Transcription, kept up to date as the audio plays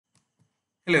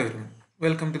Hello everyone,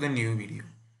 welcome to the new video.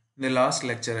 In the last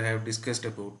lecture I have discussed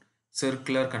about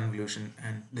circular convolution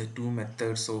and the two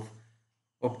methods of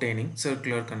obtaining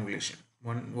circular convolution.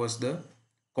 One was the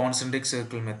concentric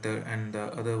circle method and the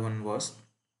other one was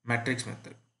matrix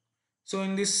method. So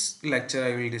in this lecture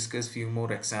I will discuss few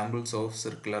more examples of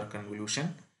circular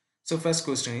convolution. So first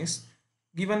question is,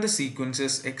 given the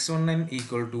sequences x1n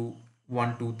equal to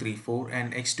 1, 2, 3, 4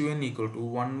 and x2n equal to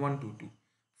 1, 1, 2, 2.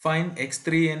 Find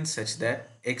x3n such that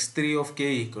x3 of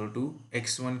k equal to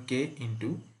x1k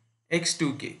into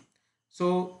x2k.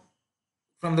 So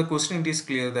from the question it is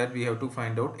clear that we have to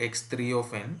find out x3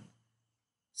 of n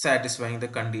satisfying the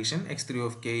condition x3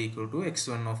 of k equal to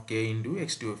x1 of k into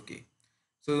x2 of k.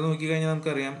 So this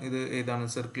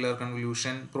is circular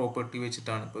convolution property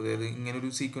വെച്ചിട്ടാണ് അപ്പോൾ അതായത് ഇങ്ങനെ ഒരു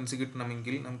sequence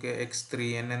കിട്ടണമെങ്കിൽ നമുക്ക്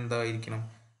x3n എന്തായിരിക്കണം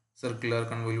circular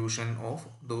convolution of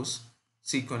those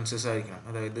sequences ആയിരിക്കണം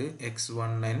അതായത്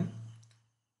x1n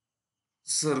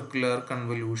circular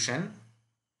convolution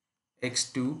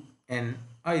x2n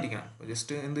ആയിരിക്കണം അപ്പോൾ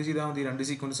ജസ്റ്റ് എന്ത് ചെയ്താൽ മതി രണ്ട്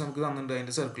സീക്വൻസ് നമുക്ക് തന്നിട്ടുണ്ട്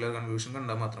അതിന്റെ circular convolution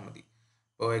കണ്ടാൽ മാത്രം മതി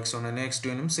അപ്പോൾ x1n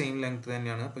x2n സെയിം ലെങ്ത്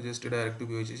തന്നെയാണ് അപ്പോൾ ജസ്റ്റ് ഡയറക്റ്റ്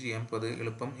ഉപയോഗിച്ച് ചെയ്യാം അപ്പോൾ അത്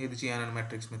എളുപ്പം ഏത് ചെയ്യാനാണ്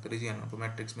മാട്രിക്സ് മെത്തേഡ് ചെയ്യാനാണ് അപ്പോൾ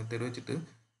മാട്രിക്സ് മെത്തേഡ് വെച്ചിട്ട്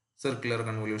സർക്കുലർ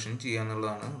കൺവല്യൂഷൻ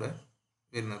ചെയ്യാന്നുള്ളതാണ് ഇവിടെ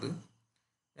വരുന്നത്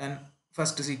ഞാൻ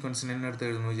ഫസ്റ്റ് സീക്വൻസിനെ എടുത്ത്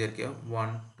എഴുതുന്നു വിചാരിക്കുക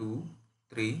 1 2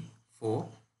 3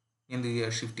 4 എന്ത് ചെയ്യുക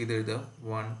ഷിഫ്റ്റ് ചെയ്ത് എഴുതുക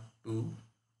 1 2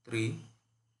 3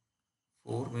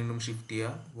 4 വീണ്ടും ഷിഫ്റ്റ്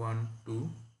ചെയ്യുക 1 2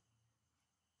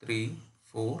 3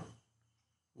 4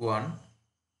 1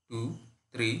 2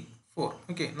 3 4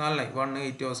 ഓക്കെ നാലായി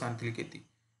 180 അവസാനത്തിലേക്ക് എത്തി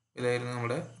ഇതായിരുന്നു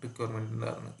നമ്മുടെ റിക്വയർമെൻറ്റ്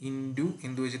ഉണ്ടായിരുന്നത് ഇൻറ്റു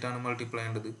എന്ത് വെച്ചിട്ടാണ് മൾട്ടിപ്ലൈ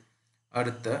ചെയ്യേണ്ടത്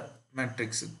അടുത്ത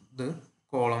മാട്രിക്സ് ഇത്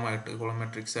കോളം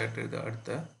മാട്രിക്സ് ആയിട്ട് എഴുതുക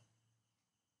അടുത്ത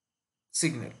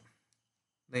സിഗ്നൽ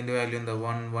അതിൻ്റെ വാല്യൂ എന്താ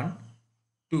 1 1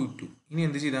 2 2 ഇനി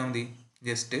എന്ത് ചെയ്താൽ മതി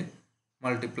ജസ്റ്റ്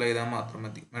മൾട്ടിപ്ലൈ ചെയ്താൽ മാത്രം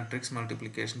മതി മാട്രിക്സ്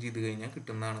മൾട്ടിപ്ലിക്കേഷൻ ചെയ്ത് കഴിഞ്ഞാൽ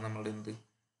കിട്ടുന്നതാണ് നമ്മളുടെ എന്ത്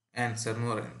ആൻസർ എന്ന്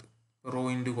പറയുന്നത് rho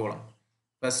into column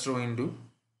first rho into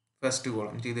first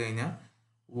column ചെയ്ത് കഴിഞ്ഞാൽ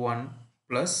 1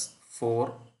 plus 4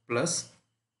 plus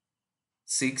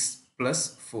 6 plus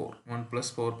 4 1 plus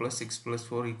 4 plus 6 plus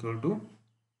 4 equal to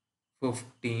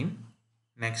 15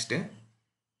 next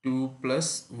 2 plus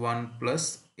 1 plus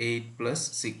 8 plus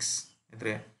 6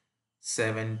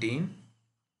 17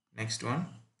 next one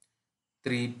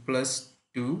 3 plus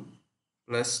 2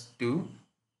 plus 2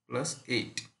 plus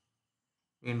 8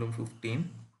 വീണ്ടും 15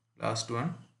 last one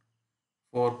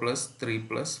 4 plus 3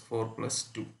 plus 4 plus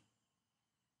 2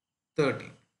 13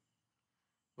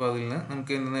 അപ്പോൾ അതിൽ നിന്ന്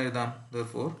നമുക്ക് എന്തെന്ന് എഴുതാം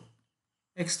therefore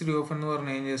x3 of എന്ന്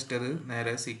പറഞ്ഞു കഴിഞ്ഞാൽ ജസ്റ്റ് അത്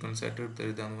നേരെ സീക്വൻസ് ആയിട്ട് എടുത്ത്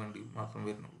എഴുതാൻ വേണ്ടി മാത്രം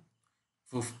വരുന്നുള്ളൂ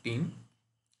 15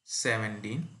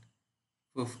 17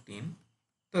 15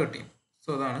 13 സോ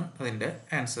അതാണ് അതിൻ്റെ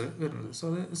ആൻസർ വരുന്നത് സോ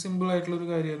അത് സിമ്പിൾ ആയിട്ടുള്ളൊരു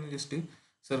കാര്യമാണ് ജസ്റ്റ്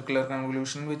സർക്കുലർ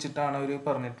കൺവല്യൂഷൻ വെച്ചിട്ടാണ് അവർ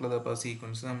പറഞ്ഞിട്ടുള്ളത് അപ്പോൾ ആ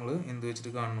സീക്വൻസ് നമ്മൾ എന്ത്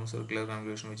വെച്ചിട്ട് കാണുന്നു സർക്കുലർ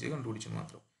കൺവല്യൂഷൻ വെച്ച് കണ്ടുപിടിച്ചു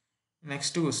മാത്രം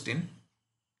next question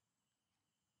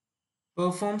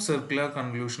Perform circular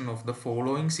convolution of the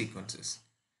following sequences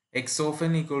x of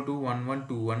n equal to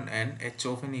 1121 and h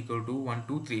of n equal to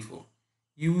 1234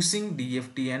 using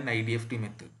DFT and IDFT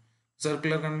method.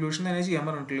 Circular convolution തന്നെ ചെയ്യാൻ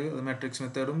പറഞ്ഞിട്ടുള്ളത് മാട്രിക്സ്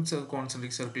മെത്തേഡും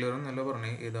കോൺസെൻട്രിക് സർക്കുലറും എന്നല്ല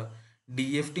പറഞ്ഞത് ഏതാ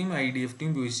DFTയും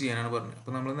IDFTയും ഉപയോഗിച്ച് ചെയ്യാനാണ് പറഞ്ഞത്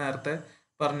അപ്പോൾ നമ്മൾ നേരത്തെ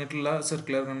പറഞ്ഞിട്ടുള്ള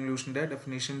സർക്കുലർ കൺവല്യൂഷൻ്റെ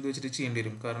ഡെഫിനേഷൻ ഇത് വെച്ചിട്ട് ചെയ്യേണ്ടി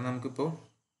വരും കാരണം നമുക്കിപ്പോൾ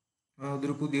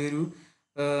അതൊരു പുതിയൊരു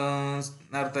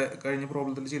നേരത്തെ കഴിഞ്ഞ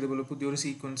പ്രോബ്ലത്തിൽ ചെയ്ത പോലെ പുതിയൊരു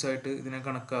സീക്വൻസ് ആയിട്ട് ഇതിനെ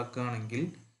കണക്കാക്കുകയാണെങ്കിൽ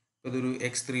ഇതൊരു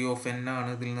x3 of n ആണ്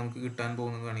ഇതിൽ നമുക്ക് കിട്ടാൻ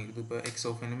പോകുന്നതാണെങ്കിൽ ഇതിപ്പോൾ x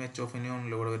of n h of n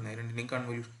ആണല്ലോ ഇവിടെ വരുന്നത് രണ്ടിൻ്റെയും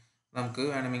കൺവല്യൂഷൻ നമുക്ക്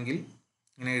വേണമെങ്കിൽ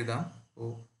ഇങ്ങനെ എഴുതാം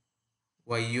അപ്പോൾ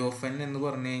y of n എന്ന്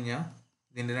പറഞ്ഞു കഴിഞ്ഞാൽ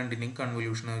ഇതിൻ്റെ രണ്ടിൻ്റെയും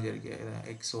കൺവല്യൂഷൻ ആണ് വിചാരിക്കുക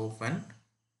x of n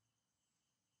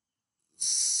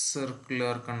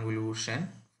circular convolution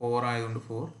 4 ആയതുകൊണ്ട്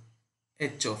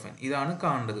 4 h of n ഇതാണ്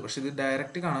കാണേണ്ടത് പക്ഷെ ഇത്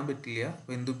ഡയറക്റ്റ് കാണാൻ പറ്റില്ല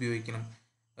അപ്പോൾ എന്ത് ഉപയോഗിക്കണം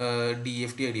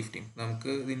DFT IDFT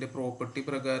നമുക്ക് ഇതിൻ്റെ പ്രോപ്പർട്ടി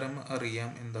പ്രകാരം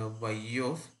അറിയാം എന്താ y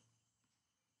of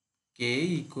k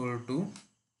equal to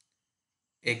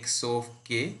x of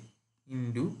k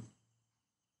into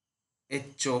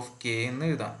h of k എന്ന്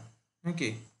എഴുതാം ഓക്കെ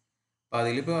അപ്പോൾ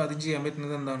അതിലിപ്പോൾ ആദ്യം ചെയ്യാൻ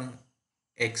പറ്റുന്നത് എന്താണ്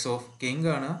x of k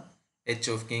കാണുക h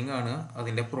of k കാണുക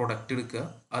അതിൻ്റെ പ്രൊഡക്റ്റ് എടുക്കുക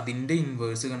അതിൻ്റെ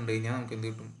ഇൻവേഴ്സ് കണ്ടു കഴിഞ്ഞാൽ നമുക്ക് എന്ത്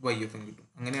കിട്ടും y of n കിട്ടും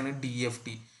അങ്ങനെയാണ് DFT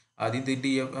ആദ്യം ഇത്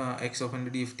x of n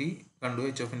DFT കണ്ടു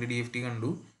h of n DFT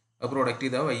കണ്ടു ആ പ്രോഡക്റ്റ്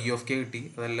ചെയ്താൽ y of k കിട്ടി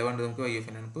അതല്ല വേണ്ടത് നമുക്ക് y of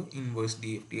n ആണ് ഇപ്പോൾ ഇൻവേഴ്സ്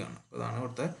DFT ആണ് അപ്പോൾ അതാണ്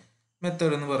ഇവിടുത്തെ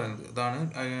മെത്തേഡ് എന്ന് പറയുന്നത് അതാണ്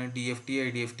DFT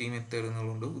IDFT മെത്തേഡ്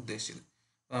എന്നുള്ളതുകൊണ്ട് ഉദ്ദേശിച്ചത്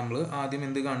നമ്മൾ ആദ്യം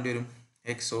എന്ത് കാണേണ്ടി വരും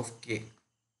x of k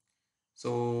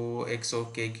so x of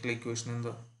k ക്കുള്ള equation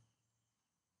എന്താ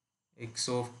x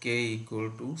of k equal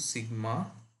to sigma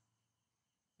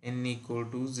n equal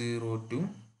to 0 to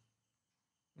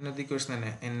ഇന്നത്തെ ഇക്വേഷൻ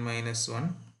തന്നെ n minus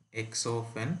 1 x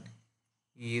of n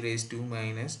e raised to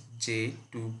minus j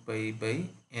 2 pi by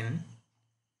n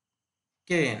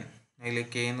kn. അതിൽ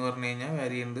k എന്ന് പറഞ്ഞു കഴിഞ്ഞാൽ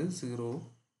വാരി ചെയ്യുന്നത് 0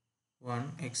 1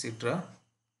 etcetera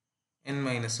n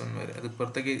minus 1 വരെ. അത്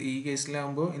ഇപ്പുറത്തെ ഈ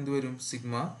കേസിലാകുമ്പോൾ എന്ത് വരും?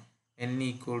 Sigma n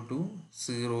equal to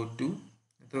 0 to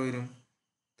എത്ര വരും?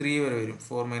 3 വരെ വരും.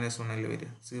 4 മൈനസ് 1 അല്ലേ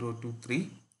വരും. 0 to 3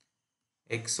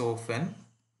 x of n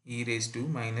e raised to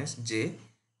minus j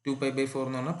 2 pi by 4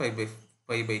 എന്ന് പറഞ്ഞാൽ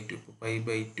pi by 2. pi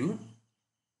by 2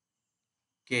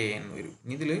 kn വരും.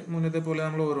 ഇതിൽ മുന്നത്തെ പോലെ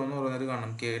നമ്മൾ ഓരോന്നായിട്ട്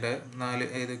കാണണം. കെയുടെ 4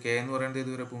 ഏത് k എന്ന് പറയുന്നത്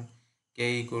ഏത് വരെ പോകും? k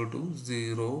equal to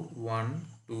 0 1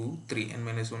 2 3 n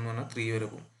minus 1 എന്ന് പറഞ്ഞാൽ 3 വരെ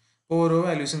പോകും. അപ്പോൾ ഓരോ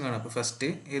വാല്യൂസും കാണാം. അപ്പോൾ ഫസ്റ്റ്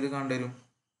ഏത് കാണേണ്ടി വരും?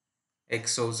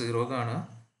 എക്സ് ഓഫ് 0 കാണുക.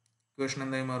 ഇക്വേഷൻ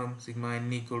എന്തായി മാറും? Sigma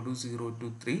n equal to 0 to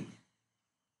 3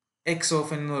 X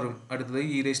of n എന്ന് വരും. അടുത്തത്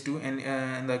ഇ റേസ് ടു n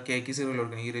എന്താ കേക്ക് 0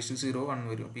 കൊടുക്കണം. ഇ റേസ് ടു 0 1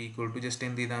 വരും. അപ്പോൾ ഈക്വൽ ടു ജസ്റ്റ്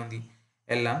എന്ത് ചെയ്താൽ മതി?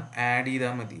 എല്ലാം ആഡ്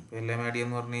ചെയ്താൽ മതി. ഇപ്പോൾ എല്ലാം ആഡ്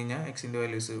ചെയ്യാന്ന് പറഞ്ഞു കഴിഞ്ഞാൽ എക്സിൻ്റെ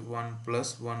values 1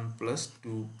 plus 1 plus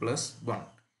 2 plus 1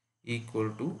 equal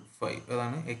to 5.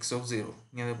 അതാണ് എക്സ് ഓഫ് 0.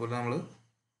 ഇനി അതേപോലെ നമ്മൾ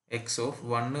എക്സ് ഓഫ്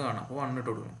 1 കാണാം. അപ്പോൾ 1 ഇട്ട്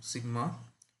കൊടുക്കണം. Sigma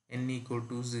n equal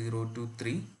to 0 to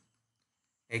 3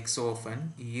 X of n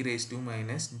E raise to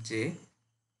minus J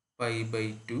pi by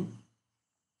 2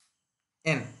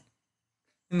 n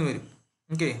എന്ന് വരും.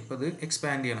 ഓക്കെ, അപ്പോൾ അത്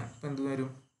എക്സ്പാൻഡ് ചെയ്യണം. അപ്പോൾ എന്ത് വരും?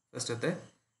 ഫസ്റ്റത്തെ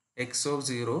X of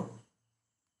 0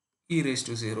 E raise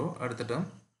to 0. അടുത്ത term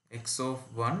X of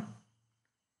 1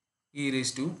 E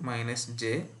raise to minus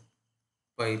J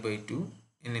pi by 2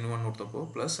 എന്നിന് 1 കൊടുത്തപ്പോൾ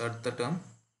പ്ലസ് അടുത്ത term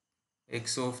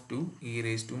X of 2 E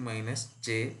raise to minus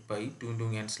J pi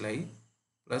 2 ക്യാൻസലായി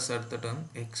plus അടുത്ത term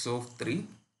X of 3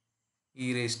 E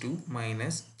raise to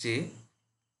minus J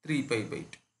 3 pi by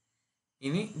 2.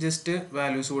 ഇനി just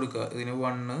values കൊടുക്കുക. ഇതിന്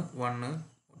 1 1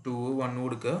 2 1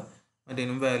 കൊടുക്കുക.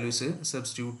 മറ്റേനും values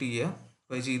substitute ചെയ്യുക.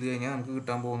 അപ്പോൾ ചെയ്ത് കഴിഞ്ഞാൽ നമുക്ക്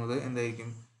കിട്ടാൻ പോകുന്നത് എന്തായിരിക്കും?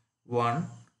 1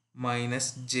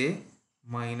 minus J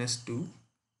minus 2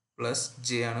 plus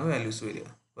J ആണ് വാല്യൂസ് വരിക.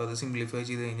 അപ്പോൾ അത് സിംപ്ലിഫൈ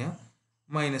ചെയ്ത് കഴിഞ്ഞാൽ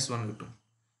 -1 കിട്ടും.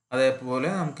 അതേപോലെ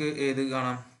നമുക്ക് ഏത്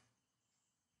കാണാം?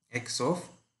 എക്സ് ഓഫ്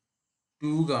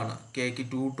 2 കാണാം. കെക്ക്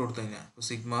 2 ഇട്ട് കൊടുത്തു കഴിഞ്ഞാൽ അപ്പോൾ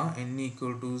sigma n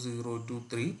equal to 0 to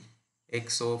 3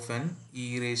 X of n E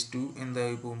raise to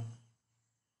എന്തായി പോകും?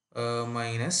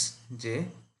 മൈനസ് ജെ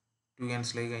 2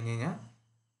 ക്യാൻസലായി കഴിഞ്ഞ് കഴിഞ്ഞാൽ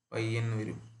പൈ n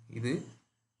വരും. ഇത്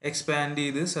എക്സ്പാൻഡ്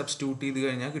ചെയ്ത് സബ്സ്റ്റിറ്റ്യൂട്ട് ചെയ്ത്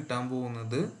കഴിഞ്ഞാൽ കിട്ടാൻ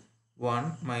പോകുന്നത് 1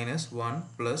 മൈനസ് 1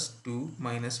 പ്ലസ് 2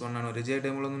 മൈനസ് 1 ആണ് വരിക. ജെ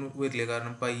ടേമുകളൊന്നും വരില്ല,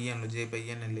 കാരണം പൈ ആണല്ലോ. ജെ പൈ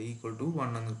n അല്ലേ, ഈക്വൽ ടു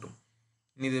 1 എന്ന് കിട്ടും.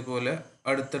 ഇനി ഇതേപോലെ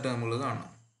അടുത്ത ടേമുകൾ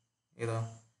കാണാം. ഏതാ?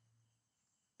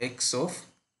 X of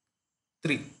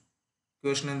 3.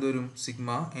 ഇക്വേഷൻ എന്ത് വരും? Sigma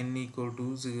n equal to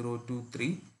 0 to 3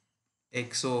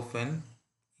 X of n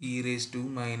E raise to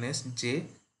minus J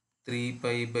 3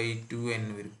 pi by 2 n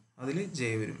വരും. അതിൽ ജെ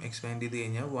വരും. എക്സ്പാൻഡ് ചെയ്ത്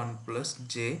കഴിഞ്ഞാൽ 1 plus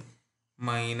J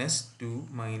minus 2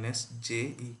 minus J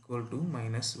equal to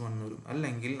 -1 വരും.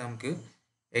 അല്ലെങ്കിൽ നമുക്ക്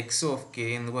എക്സ് ഓഫ് കെ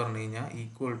എന്ന് പറഞ്ഞു കഴിഞ്ഞാൽ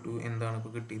ഈക്വൽ ടു എന്താണ്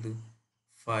ഇപ്പോൾ കിട്ടിയത്?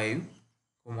 5,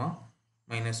 -1,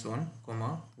 1,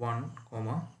 -1.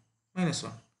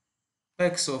 അപ്പോൾ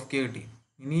എക്സ് ഓഫ് കെ കിട്ടി.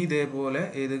 ഇനി ഇതേപോലെ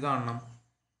ഏത് കാണണം?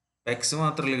 എക്സ്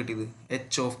മാത്രമല്ല കിട്ടിയത്,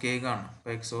 എച്ച് ഓഫ് കെ കാണണം.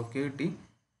 അപ്പോൾ എക്സ് ഓഫ് കെ കിട്ടി.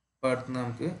 അപ്പോൾ അടുത്ത്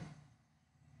നമുക്ക്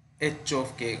എച്ച്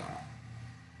ഓഫ് കെ കാണാം.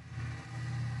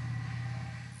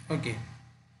 ഓക്കെ,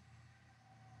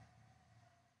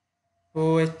 അപ്പോൾ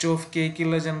എച്ച് ഓഫ്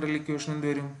കെക്കുള്ള ജനറൽ ഇക്വേഷൻ എന്ത്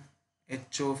വരും?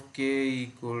 H of K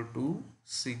equal to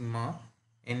sigma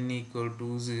n equal to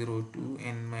 0 to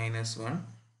n minus 1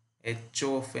 H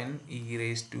of n E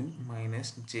raise to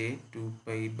minus J 2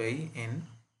 pi by n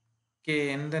K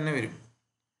n തന്നെ വരും.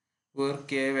 Where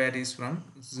K varies from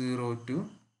 0 to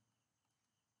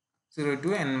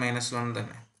n minus 1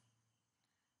 തന്നെ.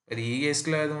 ഈ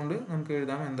കേസിലായതുകൊണ്ട് നമുക്ക്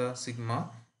എഴുതാം എന്താ? Sigma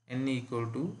n equal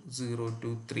to 0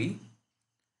 to 3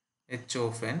 H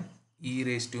of n E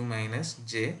raise to minus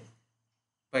J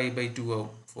pi by 2 ആവും.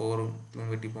 4 2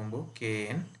 വെട്ടി പോകുമ്പോൾ K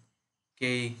N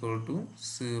K equal to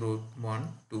 0 1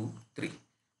 2 3.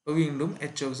 അപ്പോൾ വീണ്ടും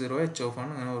എച്ച് ഓഫ് 0 എച്ച് ഓഫ്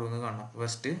 1 അങ്ങനെ ഓരോന്ന് കാണാം.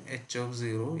 First H of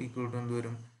 0 equal to എന്ത്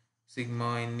വരും? Sigma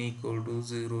n equal to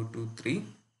 0 to 3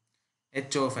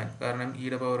 H of n, കാരണം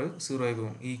ഇയുടെ പവർ 0 ആയി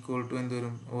പോകും, ഈക്വൽ ടു എന്ത്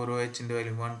വരും? ഓരോ എച്ചിൻ്റെ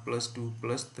value 1 plus 2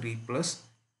 plus 3 plus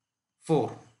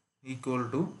 4 equal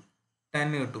to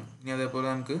 10 കിട്ടും. ഇനി അതേപോലെ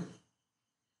നമുക്ക്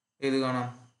ഏത് കാണാം?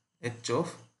 എച്ച്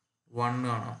ഓഫ് 1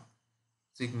 കാണാം.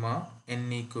 Sigma n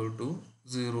equal to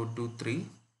 0 to 3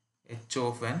 H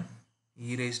of n E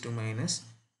raise to minus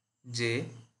J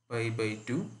pi by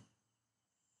 2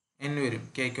 n വരും.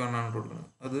 കേക്ക് 1 ആണ് കൊടുക്കുന്നത്.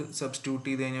 അത് സബ്സ്റ്റിറ്റ്യൂട്ട്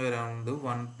ചെയ്ത് കഴിഞ്ഞാൽ വരാവുന്നത്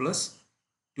 1 പ്ലസ്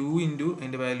 2 ഇൻറ്റു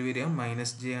അതിൻ്റെ വാല്യൂ വരിക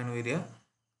മൈനസ് ജെ ആണ് വരിക,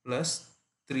 plus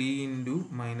 3 into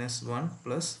 -1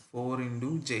 plus 4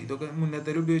 into J. ഇതൊക്കെ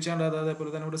മുന്നത്തെ ഉപയോഗിച്ചാണ്ട് അത് അതേപോലെ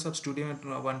തന്നെ ഇവിടെ സബ്സ്റ്റിറ്റ്യൂട്ട് ചെയ്യാൻ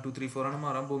പറ്റുള്ളൂ. 1 2 3 4 ആണ്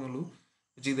മാറാൻ പോകുന്നുള്ളൂ.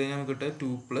 ചെയ്ത് കഴിഞ്ഞാൽ നമുക്ക് കിട്ടുക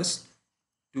 2 പ്ലസ്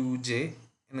 2 ജെ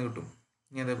എന്ന് കിട്ടും.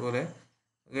 ഇനി അതേപോലെ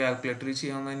കാൽക്കുലേറ്ററിൽ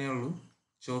ചെയ്യാവുന്ന തന്നെയുള്ളൂ.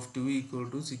 h of 2 equal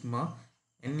to sigma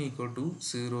n equal to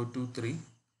 0 to 3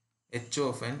 h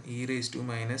of n e raised to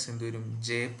minus എന്ത് വരും j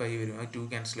pi വരും. ആ 2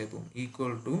 ക്യാൻസൽ ആയി പോകും.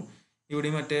 ഈക്വൽ ടു ഇവിടെ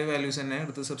മറ്റേ വാല്യൂസ് തന്നെ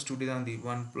എടുത്ത് സബ്സ്റ്റിറ്റ്യൂട്ട് ചെയ്താൽ മതി.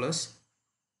 1 plus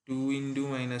 2 into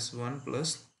minus 1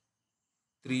 plus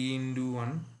 3 into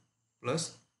 1 plus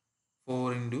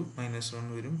 4 into minus 1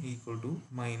 വരും ഈക്വൽ ടു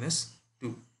മൈനസ്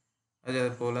 2.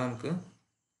 അതേപോലെ നമുക്ക്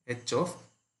h of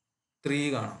 3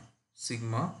 കാണാം.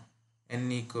 Sigma n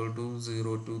equal to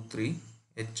 0 to 3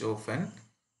 h of n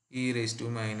e raised to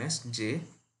minus j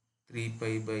 3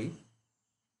 pi by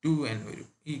 2n വരും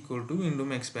equal to വീണ്ടും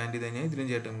expand ചെയ്ത് കഴിഞ്ഞാൽ ഇതിലും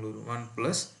ചേട്ടങ്ങൾ വരും. 1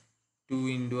 പ്ലസ് 2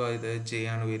 ഇൻറ്റു അത് ജെ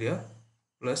ആണ് വരിക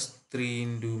പ്ലസ് 3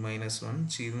 ഇൻറ്റു മൈനസ് 1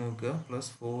 ചെയ്ത് നോക്കുക plus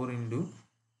 4 into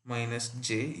minus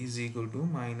J is equal to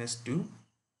minus 2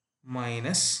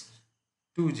 minus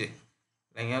 2j.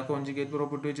 അല്ലെങ്കിൽ ആ കോൺജുഗേറ്റ്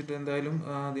പ്രോപ്പർട്ടി വെച്ചിട്ട് എന്തായാലും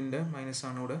അതിൻ്റെ മൈനസ്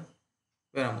ആണ് ഇവിടെ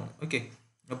വരാൻ പോകുന്നത്. ഓക്കെ,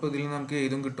 അപ്പോൾ ഇതിൽ നമുക്ക്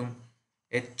ഏതും കിട്ടും,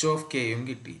 എച്ച് ഓഫ് കെയും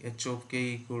കിട്ടി. H of K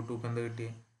equal to ഇപ്പം എന്താ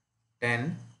കിട്ടിയത് 10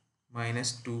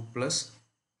 minus 2 plus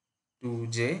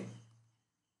 2j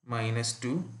minus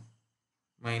 2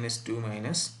 minus 2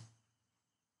 minus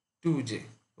 2j.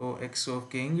 അപ്പോൾ എക്സ് ഓഫ്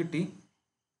കെയും കിട്ടി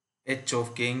എച്ച്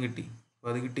ഓഫ് കെയും കിട്ടി. അപ്പോൾ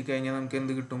അത് കിട്ടിക്കഴിഞ്ഞാൽ നമുക്ക്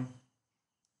എന്ത് കിട്ടും,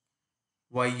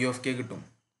 വൈ ഓഫ് കെ കിട്ടും.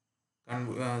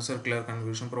 സർക്കുലർ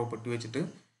കൺവല്യൂഷൻ പ്രോപ്പർട്ടി വെച്ചിട്ട്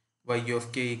Y of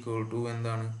K equal to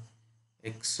എന്താണ്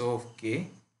X of K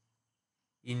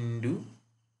into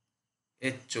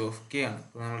H of K ആണ്.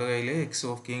 അപ്പോൾ നമ്മുടെ കയ്യിൽ എക്സ്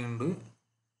ഓഫ് കെ ഉണ്ട്,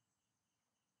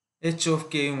 എച്ച് ഓഫ്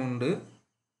കെയും ഉണ്ട്.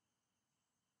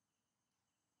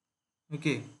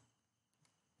 ഓക്കെ,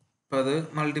 അപ്പോൾ അത്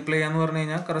മൾട്ടിപ്ലൈ ചെയ്യാന്ന് പറഞ്ഞു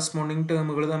കഴിഞ്ഞാൽ കറസ്പോണ്ടിങ്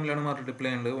ടേമുകൾ തമ്മിലാണ് മൾട്ടിപ്ലൈ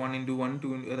ചെയ്യേണ്ടത്. 1 ഇൻറ്റു 1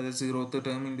 2 അതായത് 0th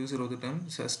term into 0th term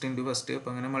first into first.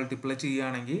 അപ്പോൾ അങ്ങനെ മൾട്ടിപ്ലൈ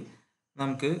ചെയ്യുകയാണെങ്കിൽ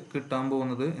നമുക്ക് കിട്ടാൻ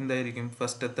പോകുന്നത് എന്തായിരിക്കും,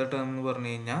 ഫസ്റ്റത്തെ ടേം എന്ന് പറഞ്ഞു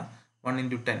കഴിഞ്ഞാൽ 1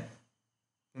 ഇൻറ്റു 10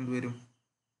 എന്ത് വരും,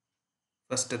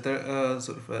 ഫസ്റ്റത്തെ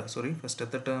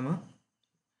ടേം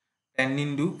 10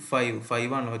 ഇൻറ്റു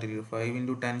 5 ആണ് പറ്റില്ല. 5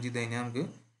 ഇൻറ്റു 10 ചെയ്ത് കഴിഞ്ഞാൽ നമുക്ക്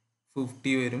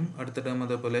 50 വരും. അടുത്ത ടേം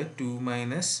അതേപോലെ 2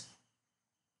 മൈനസ്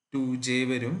 2j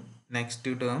വരും.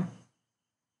 നെക്സ്റ്റ് ടേം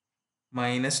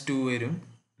മൈനസ് 2 വരും.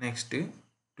 നെക്സ്റ്റ്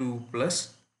 2 പ്ലസ്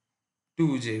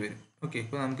 2j വരും. ഓക്കെ,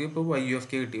 ഇപ്പോൾ നമുക്ക് ഇപ്പോൾ വൈ ഓഫ്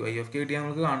കെ കിട്ടി. വൈ ഓഫ് കെ കിട്ടിയാൽ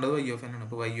നമുക്ക് കാണേണ്ടത് വൈ ഓഫ് എൻ ആണ്.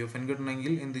 അപ്പോൾ വൈ ഓഫ് എൻ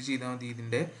കിട്ടണമെങ്കിൽ എന്ത് ചെയ്താൽ മതി,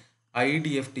 ഇതിൻ്റെ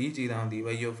IDFT ചെയ്താൽ മതി.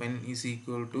 Y of N is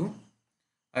equal to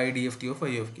IDFT of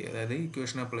Y of K. അതായത്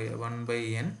ഇക്വേഷൻ അപ്ലൈ ചെയ്യുക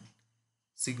 1/n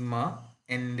സിഗ്മ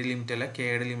എൻ്റെ ലിമിറ്റ് അല്ല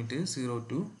കെയുടെ limit 0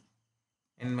 to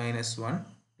n-1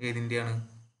 ഏതിൻ്റെയാണ്,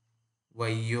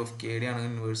 Y of കെയുടെ ആണ്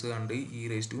ഇൻവേഴ്സ് കണ്ട് ഇ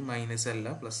റേസ് ടു മൈനസ് അല്ല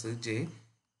plus j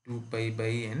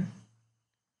 2π/n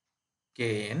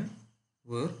kn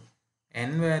where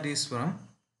n varies from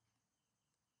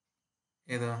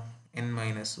ഏതാ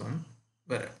n-1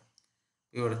 വരെ.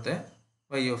 ഇവിടുത്തെ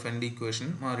വൈ ഓഫ് എൻ്റെ ഇക്വേഷൻ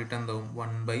മാറിയിട്ട് എന്താവും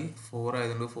 1/4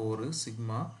 ആയതുകൊണ്ട് 4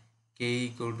 sigma k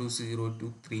equal to 0 to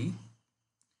 3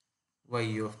 y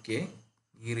of k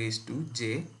e raised to j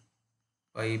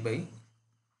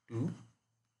π/2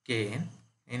 kn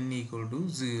n equal to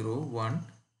 0 1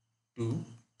 2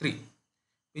 3.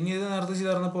 പിന്നെ ഇത് നേരത്തെ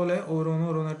ചെയ്തായിരുന്ന പോലെ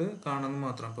ഓരോന്നായിട്ട് കാണുന്നത്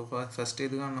മാത്രം. അപ്പോൾ ഫസ്റ്റ്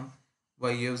ഇത് കാണണം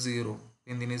y of 0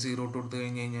 എന്തിന് 0 ഇട്ട് കൊടുത്തു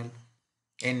കഴിഞ്ഞ് കഴിഞ്ഞാൽ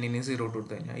n-ന് 0 ഇട്ട്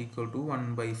കൊടുത്തു കഴിഞ്ഞാൽ equal to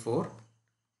 1/4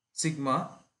 sigma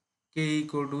k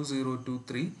equal to 0 to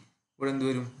 3 ഇവിടെ എന്ത്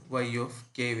വരും y of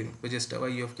k വരും. ഇപ്പോൾ ജസ്റ്റ്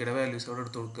y of kയുടെ വാല്യൂസ് അവിടെ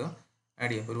എടുത്ത് കൊടുക്കുക, ആഡ്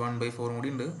ചെയ്യാം. അപ്പോൾ ഒരു 1/4 കൂടി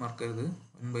ഉണ്ട്, മറക്കരുത്.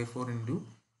 1/4 into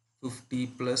 50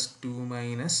 plus 2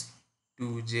 minus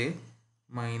 2j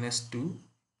minus 2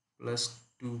 plus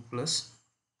 2 plus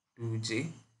 2j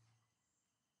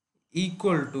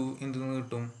equal to എന്തെന്ന്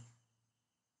കിട്ടും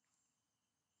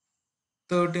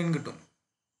 13 കിട്ടും.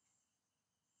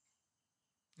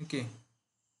 ഓക്കെ,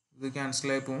 ഇത്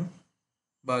ക്യാൻസലായി പോവും.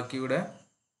 ബാക്കി ഇവിടെ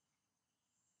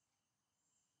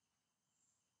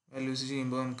വാല്യൂസ്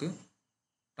ചെയ്യുമ്പോൾ നമുക്ക്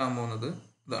കിട്ടാൻ പോകുന്നത്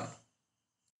ഇതാണ്.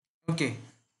 ഓക്കെ,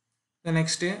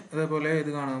 നെക്സ്റ്റ് അതേപോലെ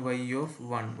ഇത് കാണാം Y of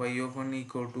 1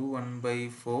 equal to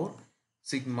 1/4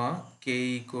 sigma k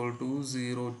equal to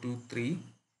 0 to 3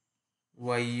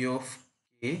 y of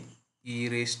k e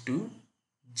raised to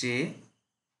j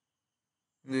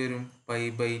ഇത് വരും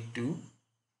π/2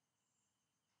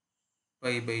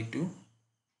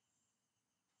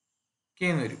 k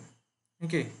എന്ന് വരും.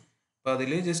 ഓക്കെ, അപ്പോൾ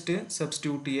അതിൽ ജസ്റ്റ്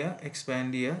സബ്സ്റ്റിറ്റ്യൂട്ട് ചെയ്യുക,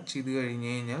 എക്സ്പാൻഡ് ചെയ്യുക ചെയ്ത് കഴിഞ്ഞ്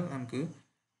കഴിഞ്ഞാൽ നമുക്ക്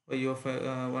വൈ ഓഫ്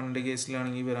 1ൻ്റെ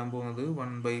കേസിലാണെങ്കിൽ വരാൻ പോകുന്നത്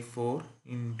 1/4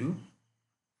 ഇൻറ്റു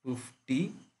 50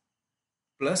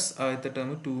 പ്ലസ് ആദ്യത്തെ ടേം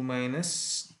 2 മൈനസ്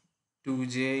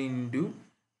 2j ഇൻറ്റു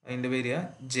അതിൻ്റെ വരിക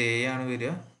j ആണ്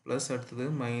വരിക പ്ലസ് അടുത്തത്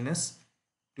മൈനസ്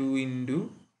 2 ഇൻറ്റു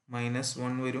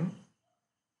 -1 വരും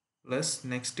പ്ലസ്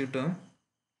നെക്സ്റ്റ് ടേം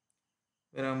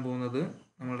വരാൻ പോകുന്നത്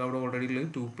നമ്മളുടെ അവിടെ ഓൾറെഡി ഉള്ളത്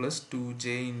 2 + 2j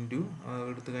ഇൻറ്റു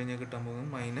എടുത്തു കഴിഞ്ഞാൽ കിട്ടാൻ പോകുന്നത്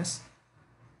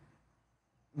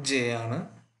 -j ആണ്.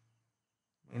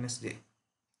 -j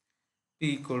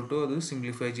ഈക്വൽ ടു അത്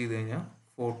സിംപ്ലിഫൈ ചെയ്ത് കഴിഞ്ഞാൽ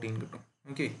 14 കിട്ടും.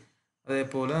 ഓക്കെ,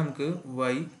 അതേപോലെ നമുക്ക്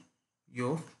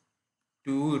y(2)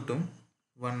 കിട്ടും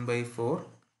 1/4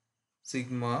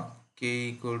 sigma k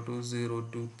 = 0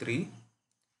 to 3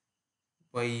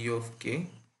 y(k)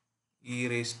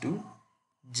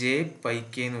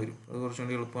 𝑒⁻𝑗𝜋k എന്ന് വരും. അത് കുറച്ചും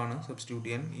കൂടി എളുപ്പമാണ് സബ്സ്റ്റിറ്റ്യൂട്ട്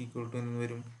ചെയ്യാൻ. ഈക്വൽ ടു എന്ന്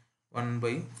വരും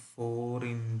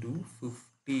 1/4 ×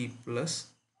 50 +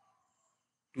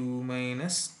 2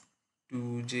 -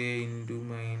 2j ×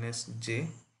 -j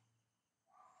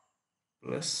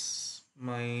plus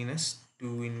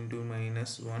 -2 ×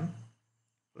 -1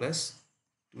 plus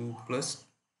 2 +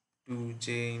 2j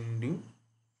 ×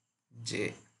 j.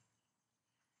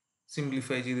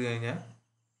 Simplify ചെയ്ത് കഴിഞ്ഞാൽ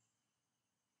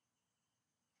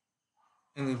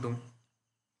എന്ത് കിട്ടും?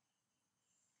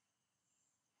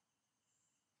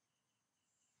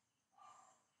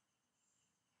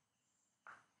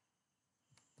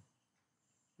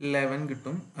 11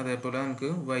 കിട്ടും. അതേപോലെ നമുക്ക്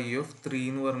y(3)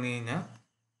 എന്ന് പറഞ്ഞു കഴിഞ്ഞാൽ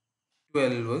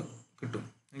 12 കിട്ടും.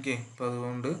 ഓക്കെ, അപ്പോൾ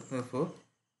അതുകൊണ്ട് therefore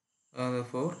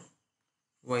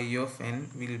y(n)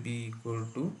 will be equal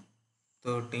to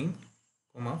 13,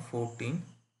 14,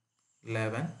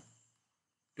 11,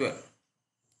 12.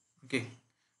 Okay,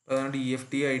 അതാണ്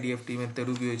DFT IDFT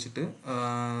മെത്തേഡ് ഉപയോഗിച്ചിട്ട്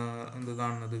എന്ത്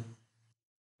കാണുന്നത്